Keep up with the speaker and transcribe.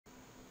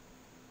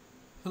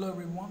Hello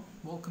everyone,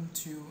 welcome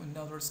to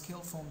another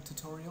Scaleform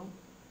tutorial,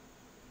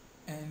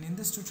 and in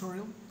this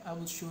tutorial I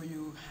will show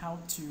you how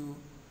to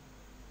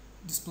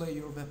display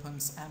your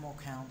weapon's ammo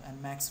count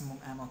and maximum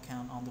ammo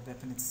count on the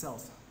weapon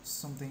itself,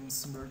 something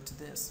similar to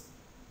this.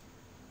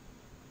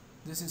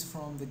 This is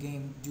from the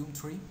game Doom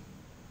 3,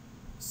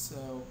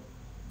 so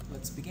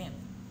let's begin.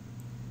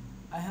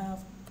 I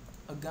have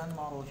a gun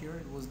model here.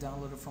 It was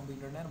downloaded from the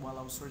internet while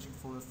I was searching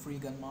for a free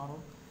gun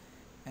model,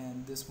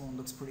 and this one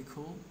looks pretty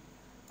cool.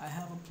 I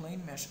have a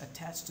plain mesh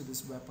attached to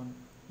this weapon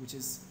which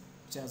has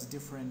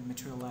different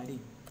material ID.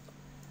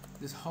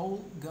 This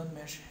whole gun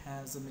mesh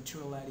has a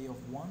material ID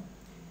of 1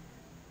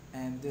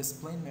 and this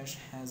plain mesh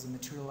has a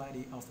material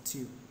ID of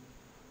 2.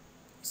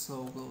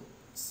 So we'll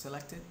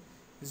select it.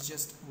 It's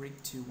just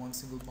rigged to one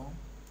single bone,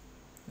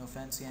 no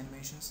fancy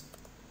animations.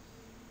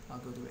 I'll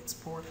go to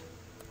export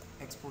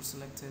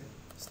selected,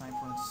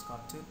 sniper underscore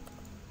 2.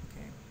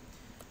 Okay,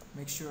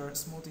 make sure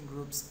smoothing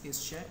groups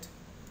is checked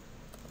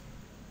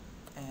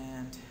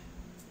and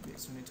the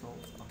extremely 12.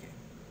 Okay,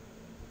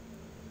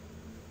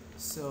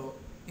 so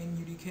in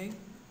UDK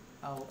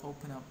I'll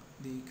open up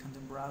the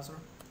content browser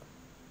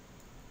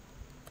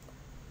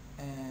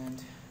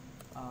and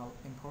I'll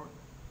import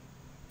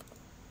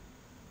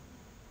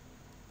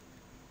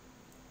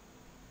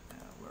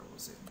where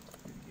was it?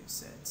 UDK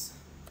sets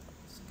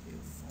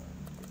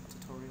Scaleform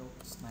tutorial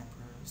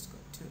sniper underscore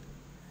 2,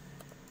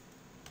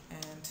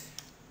 and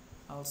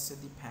I'll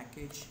set the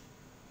package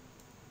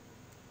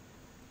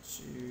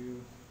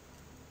to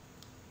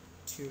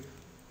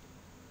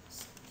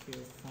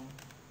Scaleform.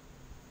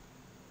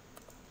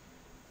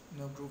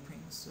 No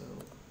grouping, so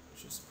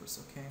just press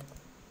OK.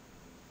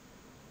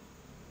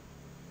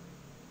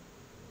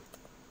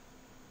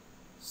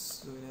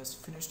 So it has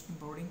finished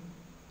importing.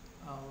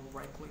 I'll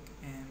right click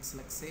and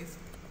select save,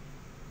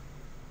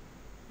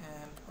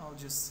 and I'll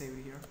just save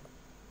it here.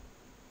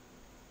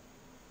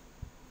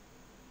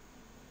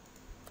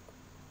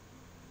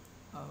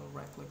 I'll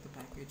right click the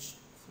package,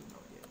 flip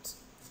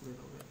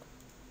over it.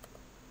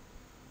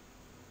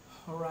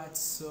 Alright,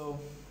 so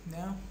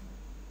now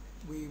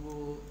we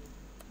will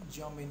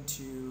jump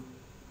into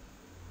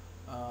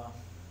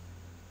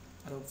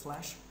Adobe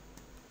Flash.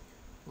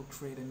 We'll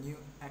create a new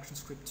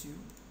ActionScript 2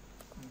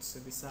 and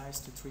set the size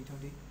to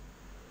 320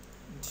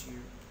 into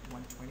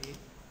 128.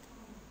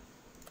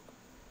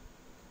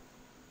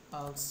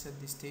 I'll set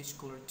the stage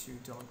color to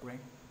dark gray,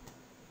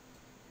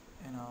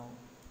 and I'll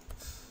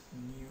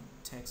new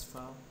text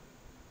file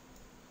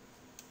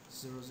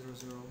 000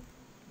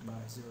 by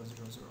 000.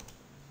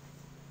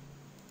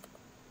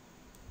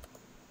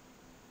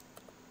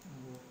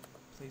 And we'll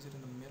place it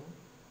in the middle,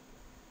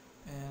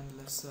 and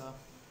let's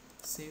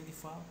save the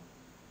file.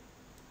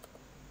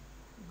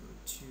 Go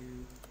to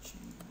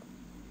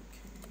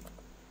UDK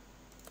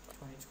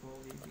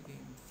 2012 AV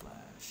Game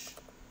Flash,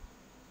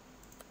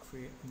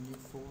 create a new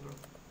folder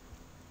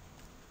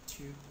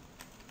to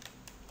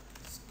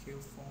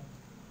Scaleform.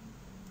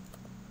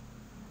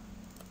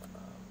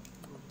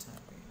 We'll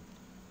type in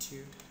to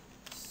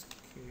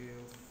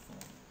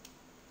Scaleform.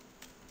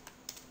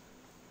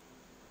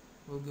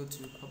 We'll go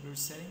to publisher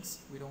settings.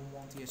 We don't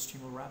want the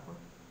HTML wrapper.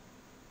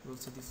 We'll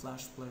set the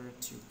flash splitter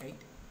to 8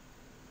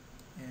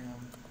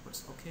 and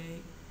press OK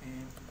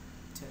and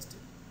test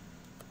it.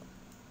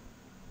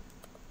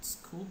 It's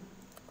cool.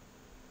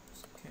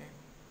 It's okay.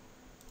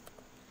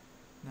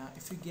 Now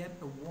if you get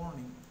a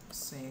warning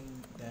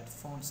saying that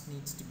fonts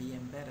needs to be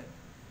embedded,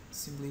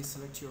 simply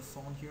select your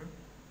font here.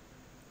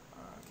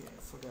 Okay,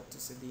 I forgot to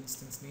set the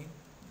instance name.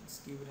 Let's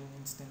give it an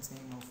instance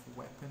name of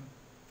weapon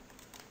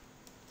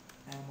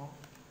ammo.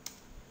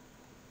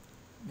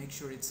 Make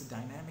sure it's a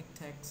dynamic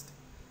text.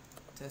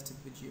 Test it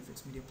with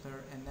GFX Media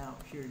Player, and now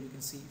here you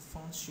can see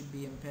fonts should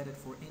be embedded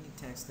for any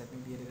text that may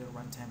be edited at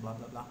runtime, blah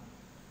blah blah.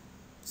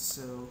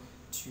 So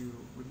to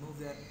remove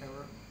that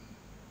error,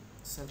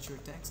 select your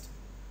text,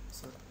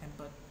 select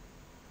embed,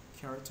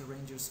 character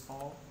ranges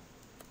all,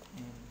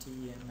 and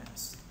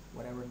TMS,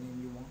 whatever name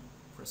you want,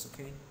 press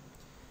OK,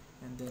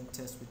 and then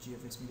test with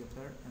GFX Media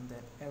Player, and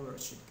that error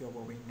should go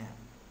away now.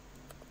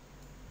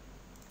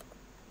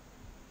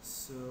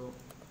 So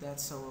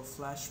that's our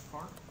Flash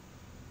part.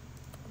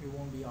 We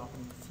won't be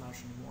opening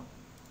Flash anymore.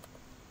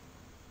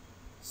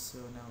 So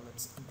now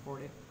let's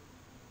import it.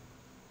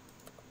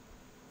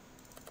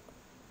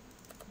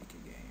 Make a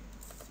game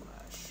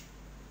Flash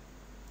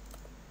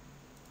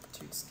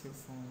to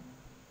Scaleform.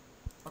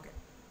 Okay.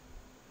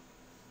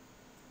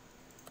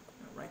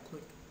 Now right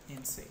click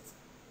and save.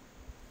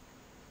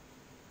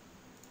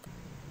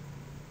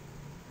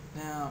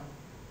 Now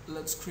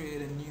let's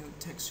create a new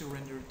texture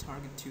rendered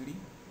target 2D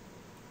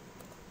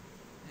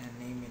and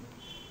name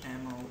it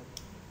ammo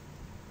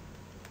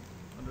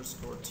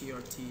underscore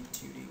TRT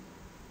 2D.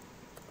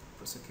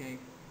 Press OK,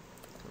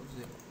 close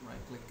it,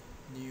 right click,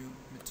 new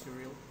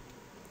material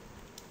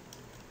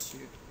to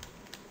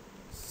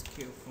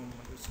Scaleform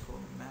underscore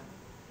map,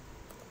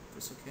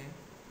 press OK,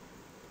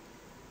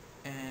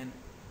 and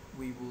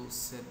we will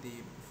set the,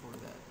 before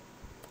that,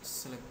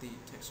 select the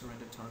texture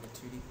render target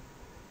 2D,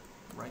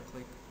 right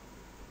click,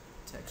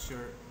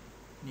 texture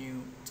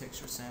new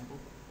texture sample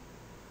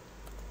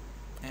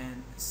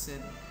and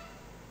set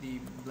the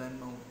blend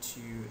mode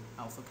to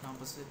alpha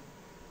composite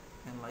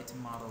and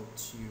lighten model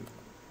to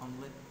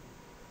unlit.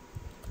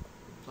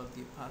 Plug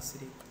the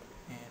opacity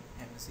and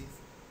emissive,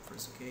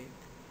 press OK,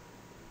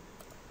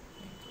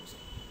 and close it.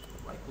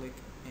 Right click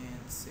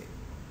and save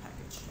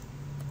package.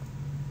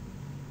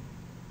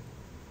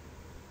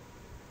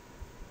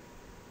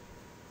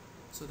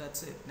 So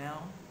that's it.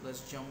 Now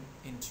let's jump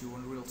into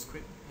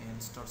UnrealScript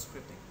and start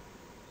scripting.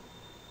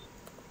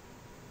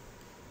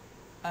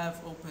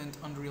 I've opened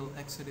Unreal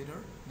X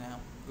Editor. Now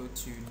go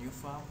to New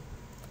File.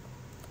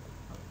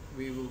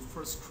 We will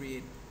first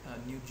create a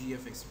new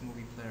GFX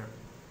movie player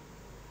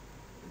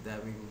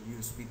that we will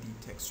use with the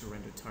texture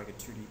render target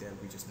 2D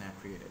that we just now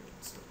created.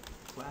 So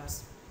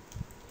class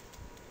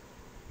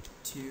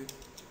 2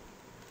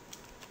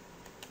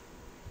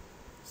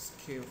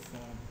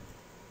 Scaleform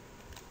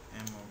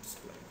ammo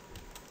display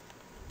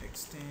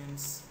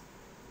extends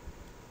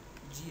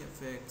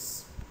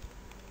GFX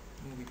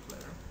movie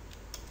player.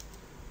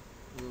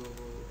 We will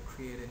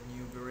create a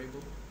new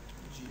variable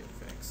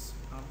GFX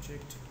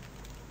object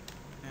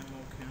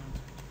ammo count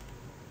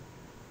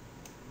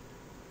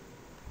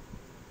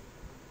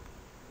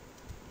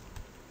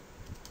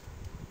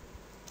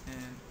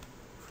and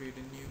create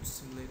a new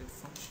simulated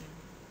function.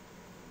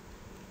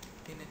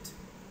 In it,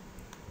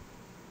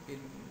 in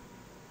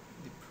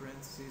the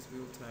parentheses, we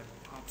will type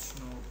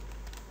optional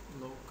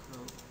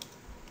local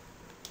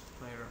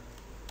player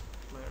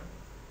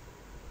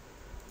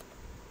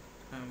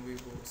and we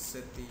will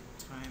set the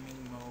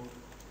timing mode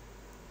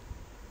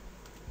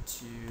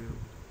to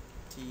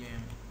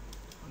tm_game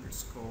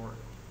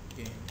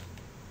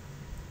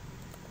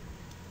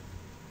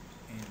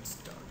and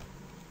start.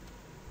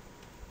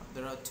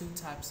 There are two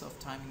types of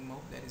timing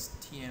mode, that is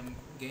TM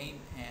game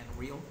and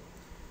real.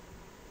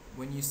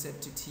 When you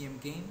set to TM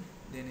game,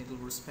 then it will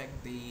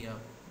respect the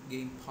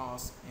game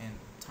pause and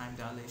time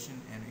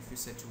dilation, and if you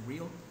set to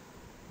real,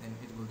 then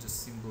it will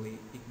just simply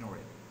ignore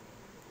it.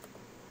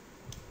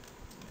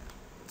 Now,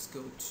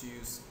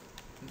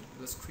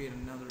 let's create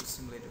another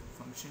simulated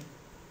function.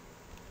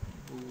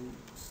 Bool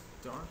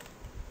start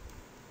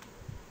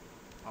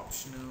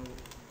optional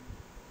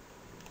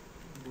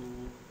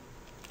bool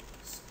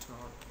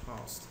start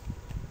past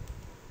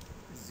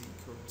is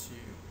equal to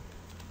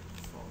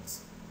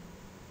false,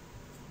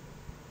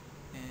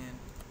 and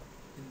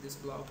in this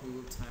block we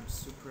will type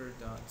super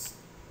dot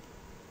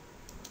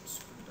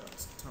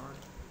start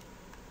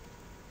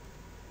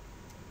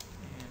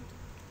and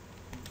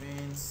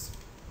advance,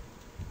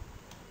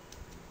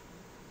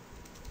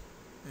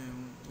 and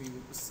we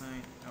will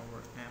assign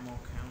our ammo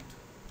count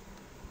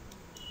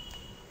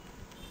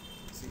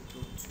is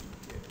equal to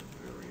get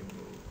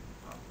variable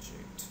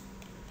object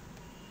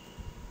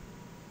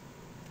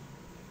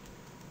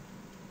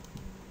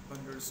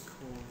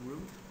underscore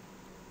root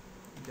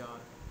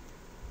dot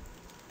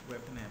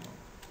weapon ammo.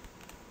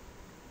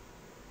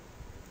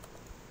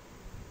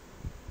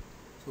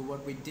 So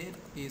what we did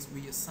is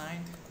we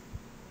assigned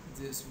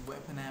this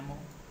weapon ammo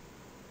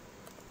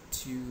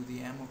to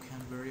the ammo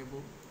count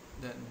variable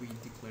that we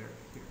declared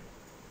here.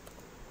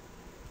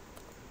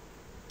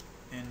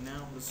 And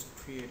now let's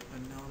create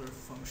another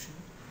function,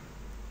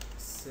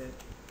 set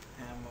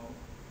ammo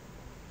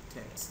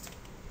text,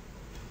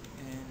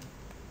 and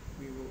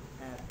we will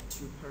add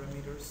two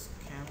parameters,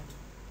 count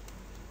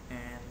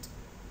and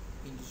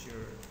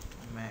integer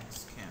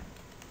max count.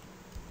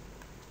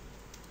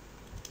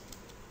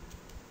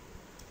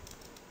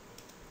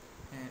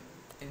 And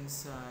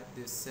inside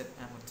this set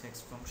ammo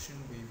text function,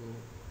 we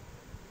will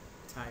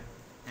type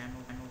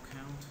ammo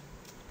count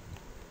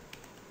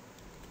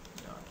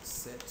dot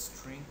set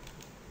string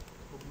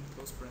open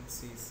close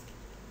parentheses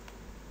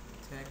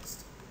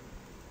text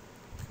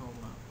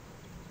comma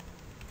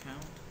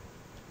count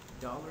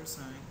 $,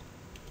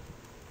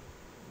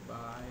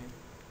 by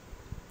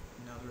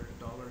another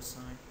 $,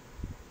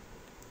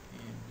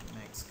 and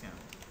max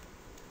count.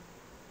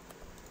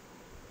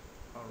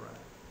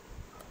 Alright.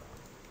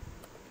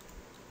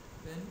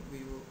 Then we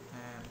will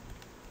add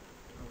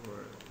our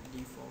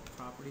default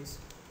properties.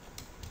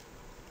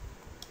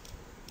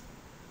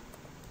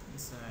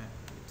 Inside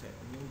we type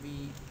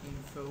movie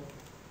info.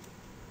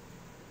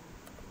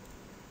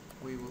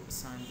 We will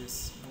assign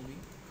this movie,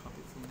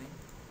 copy full name,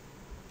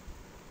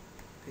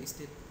 paste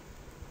it,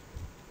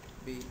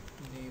 be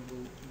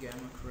enable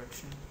gamma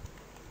correction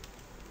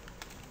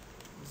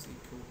is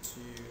equal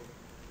to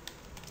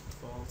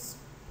false,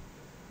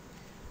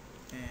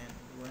 and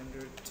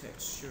render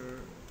texture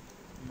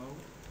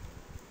mode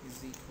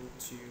is equal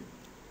to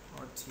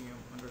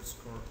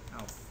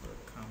RTM_alpha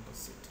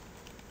composite.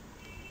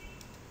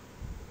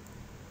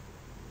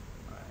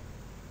 Alright.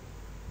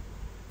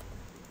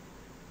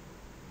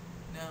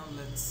 Now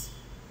let's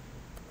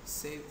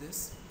save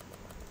this.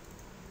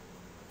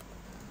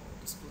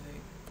 Display.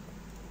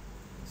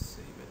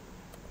 Save it.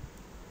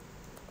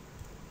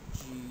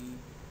 UDK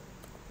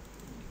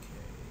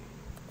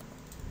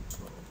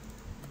 12.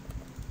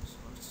 So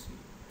let's see.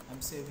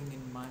 I'm saving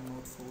in my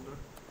mode folder.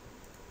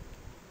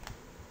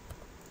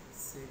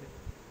 Save it.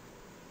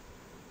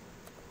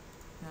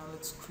 Now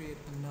let's create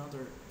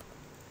another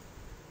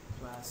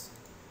class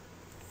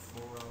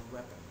for our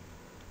weapon.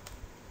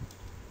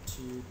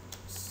 To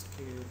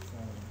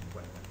Scaleform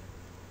weapon.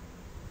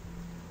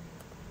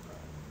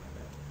 My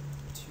bad.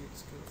 To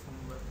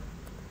Scaleform weapon.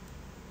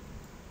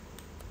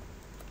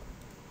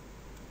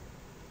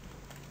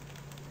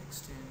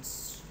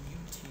 Extends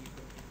UT.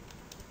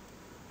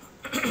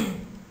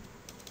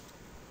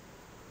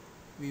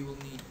 We will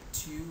need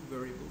two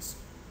variables.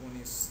 One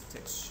is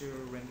texture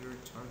render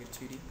target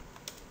 2D.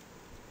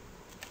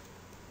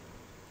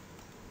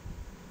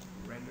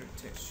 Render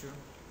texture.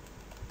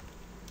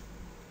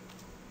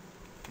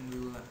 And we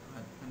will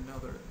add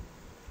another,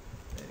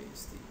 that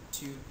is the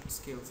to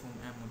Scaleform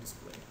ammo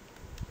display.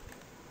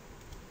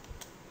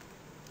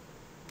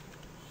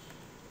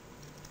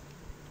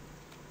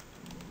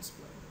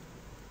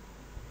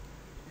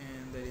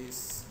 And that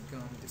is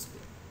gun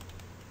display.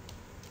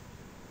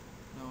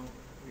 Now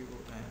we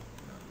will add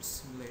another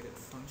simulated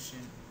function,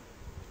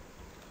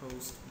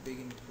 post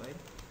begin play.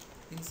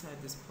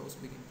 Inside this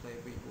post begin play,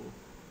 we will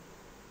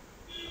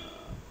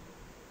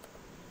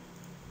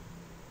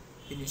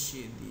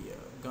initiate the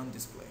gun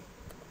display.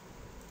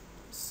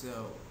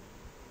 So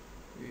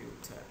we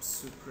will type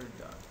super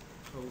dot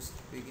post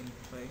begin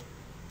play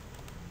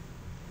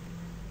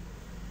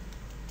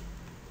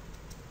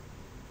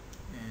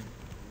and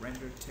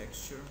render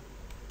texture.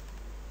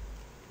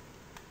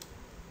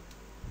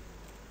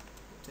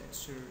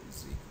 Texture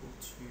is equal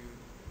to,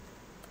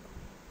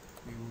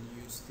 we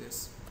will use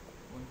this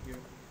one here,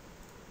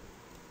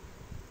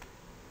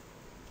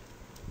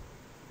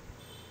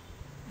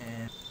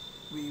 and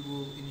we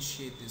will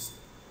initiate this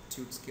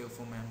to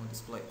Scaleform ammo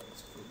display.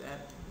 So for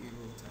that we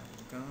will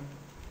type gun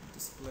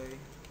display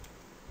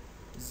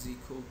is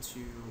equal to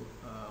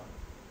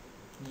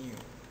new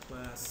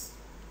class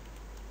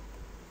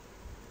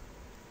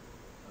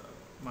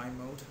my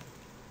mode,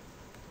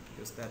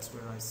 because that's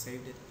where I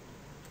saved it,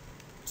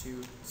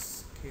 to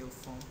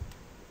Scaleform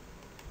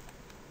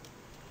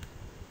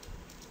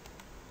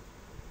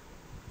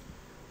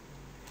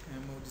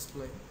ammo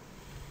display.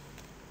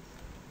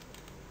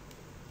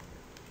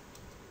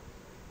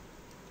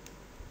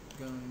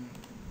 Gun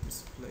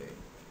display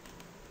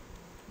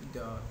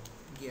dot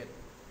get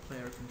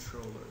player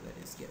controller,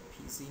 that is get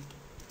PC,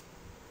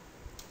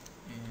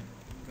 and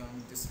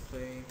gun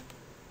display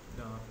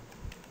dot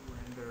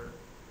render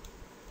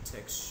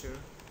texture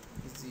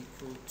is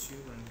equal to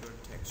render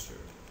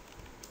texture.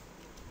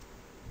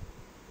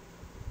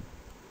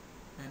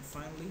 And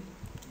finally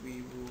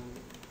we will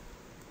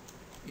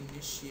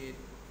initiate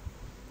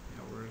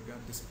our gun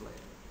display.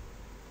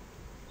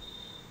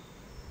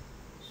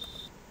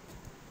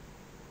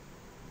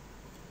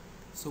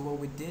 So what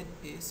we did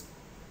is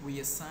we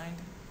assigned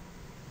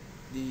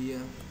the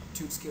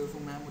to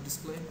Scaleform ammo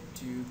display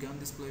to gun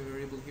display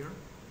variable here,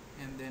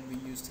 and then we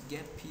used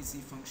get PC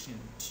function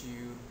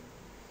to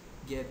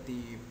get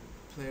the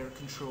player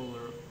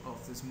controller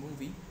of this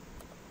movie,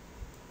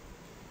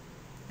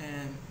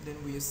 and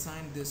then we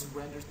assigned this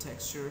render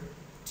texture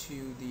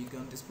to the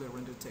gun display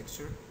render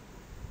texture,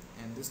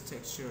 and this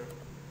texture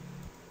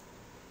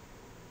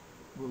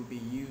will be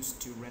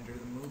used to render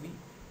the movie,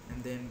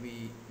 and then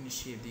we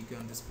initiate the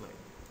gun display.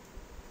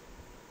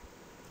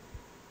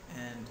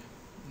 And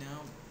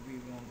now we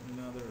want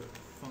another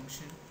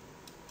function,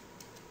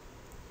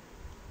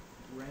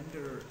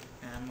 render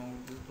ammo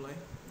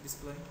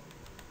display,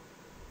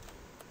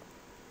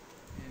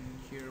 and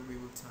here we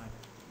will type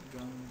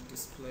gun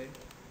display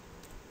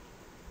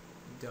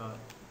dot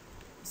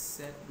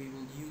set. We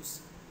will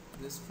use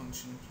this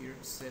function here,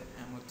 set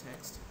ammo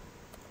text.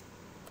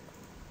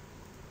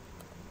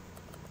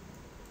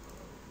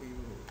 We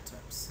will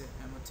type set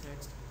ammo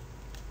text,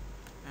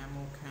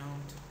 ammo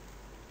count,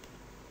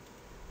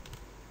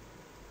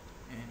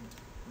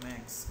 and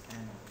max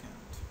ammo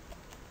count.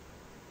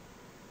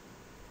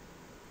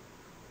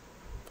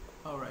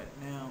 Alright,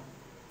 now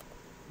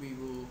we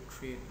will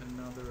create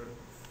another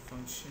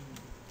function,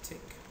 tick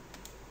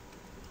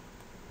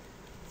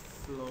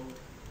float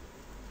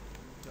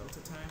delta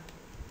time,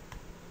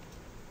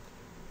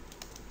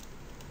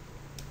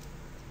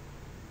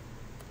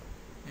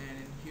 and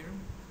in here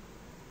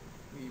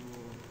we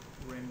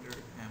will render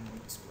ammo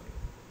display.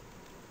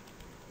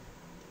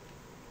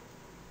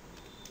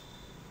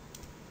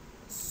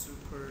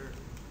 Super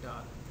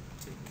dot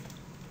tick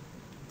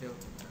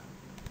delta time.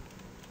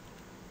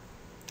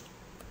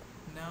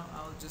 Now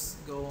I'll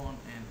just go on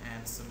and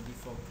add some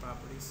default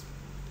properties.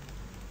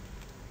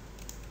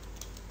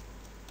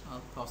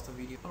 I'll pause the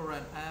video.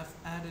 Alright, I have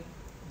added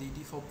the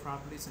default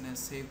properties and I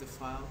saved the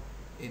file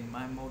in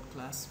my mode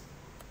class.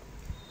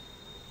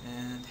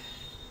 And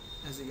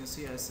as you can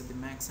see, I set the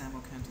max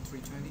ammo count to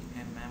 320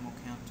 and ammo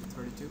count to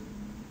 32.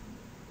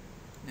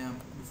 Now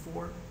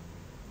before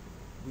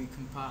we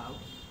compile,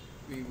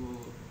 we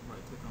will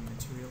right click on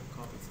material,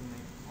 copy full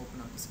name, open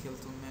up the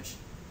skeletal mesh,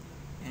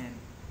 and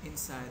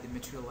inside the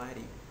material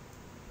ID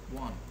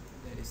 1,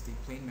 that is the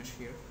plane mesh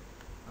here,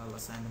 I'll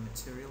assign the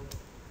material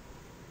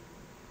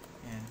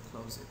and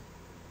close it.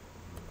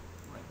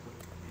 Right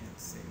click and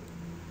save it.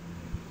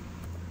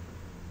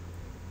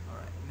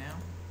 Alright, now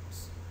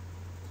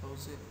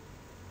close it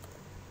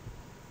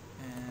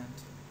and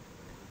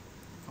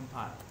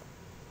compile.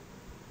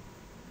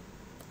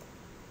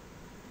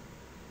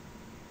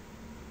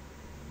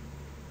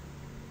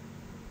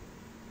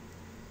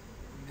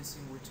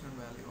 Missing return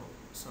value. Oh,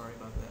 sorry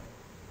about that.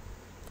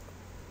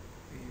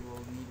 We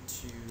will need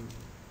to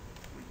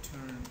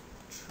return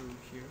true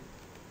here,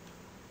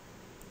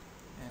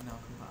 and now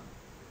compile.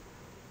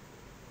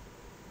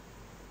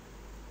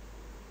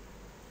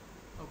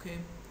 Okay,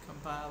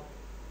 compile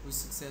was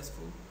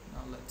successful.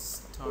 Now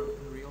let's start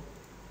Unreal.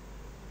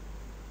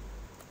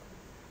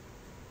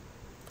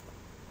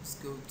 Let's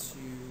go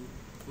to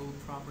Build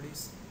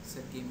Properties,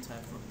 set game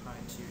type from apply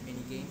to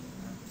any game.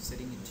 I'm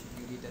setting it to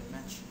UD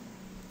Deathmatch,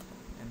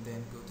 and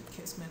then go to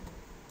Kismet,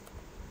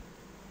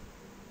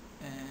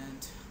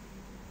 and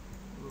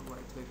we'll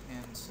right click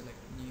and select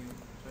New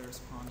Player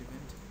Spawn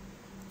Event.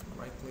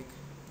 Right click,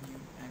 New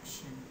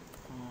Action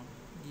on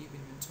Give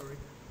Inventory,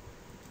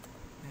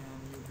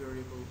 and New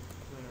Variable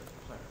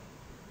Player.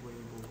 We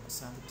will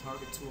assign the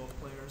target to all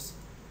players.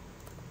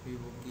 We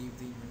will give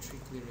the inventory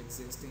clear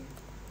existing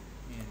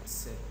and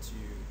set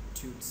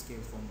to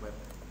Scaleform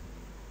weapon.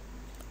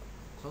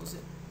 Close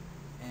it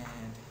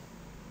and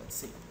let's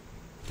see.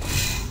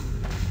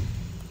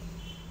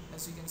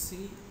 As you can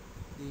see,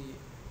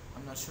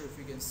 I'm not sure if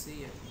you can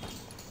see it,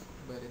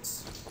 but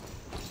it's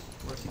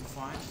working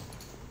fine.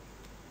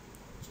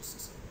 Just a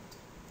second.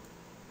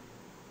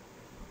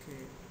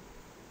 Okay.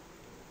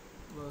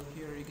 Well,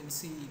 here you can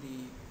see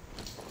the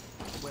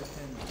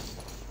weapon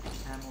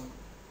ammo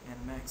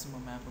and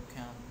maximum ammo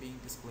count being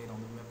displayed on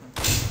the weapon.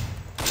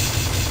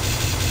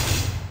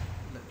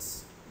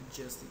 Let's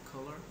adjust the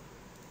color.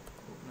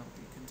 Open up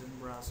the content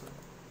browser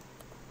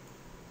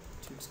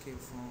to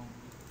Scaleform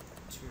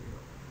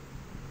material.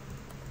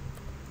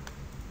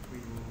 We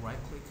will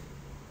right click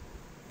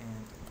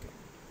and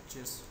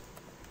just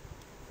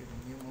give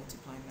a new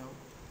multiply node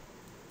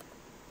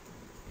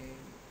A,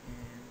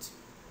 and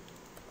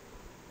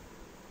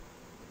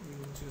we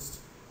will just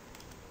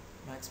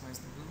maximize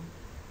the blue,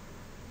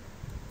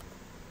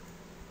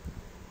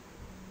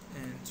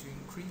 and to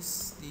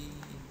increase the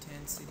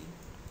intensity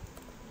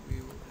we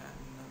will add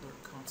another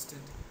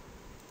constant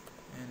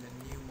and a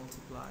new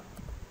multiply.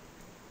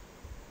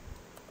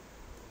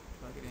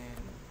 Plug it in,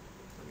 and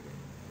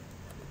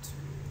add it to,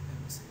 let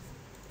me see,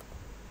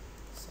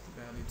 set the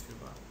value to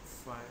about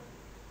 5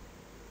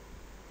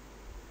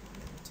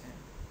 and then 10,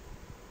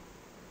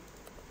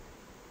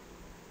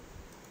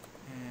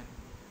 and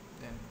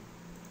then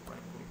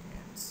right click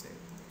and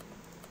save.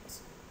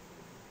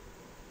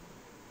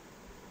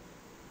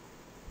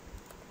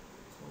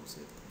 Close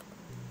it.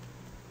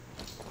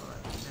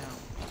 Alright, now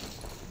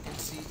you can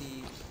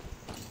see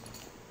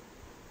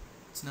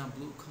it's now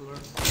blue color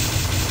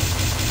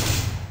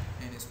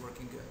and it's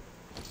working good.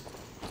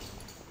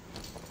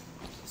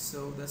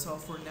 So that's all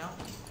for now.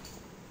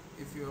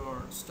 If you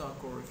are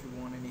stuck or if you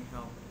want any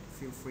help,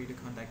 feel free to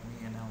contact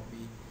me and I'll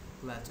be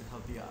glad to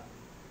help you out.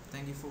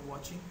 Thank you for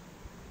watching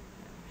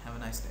and have a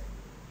nice day.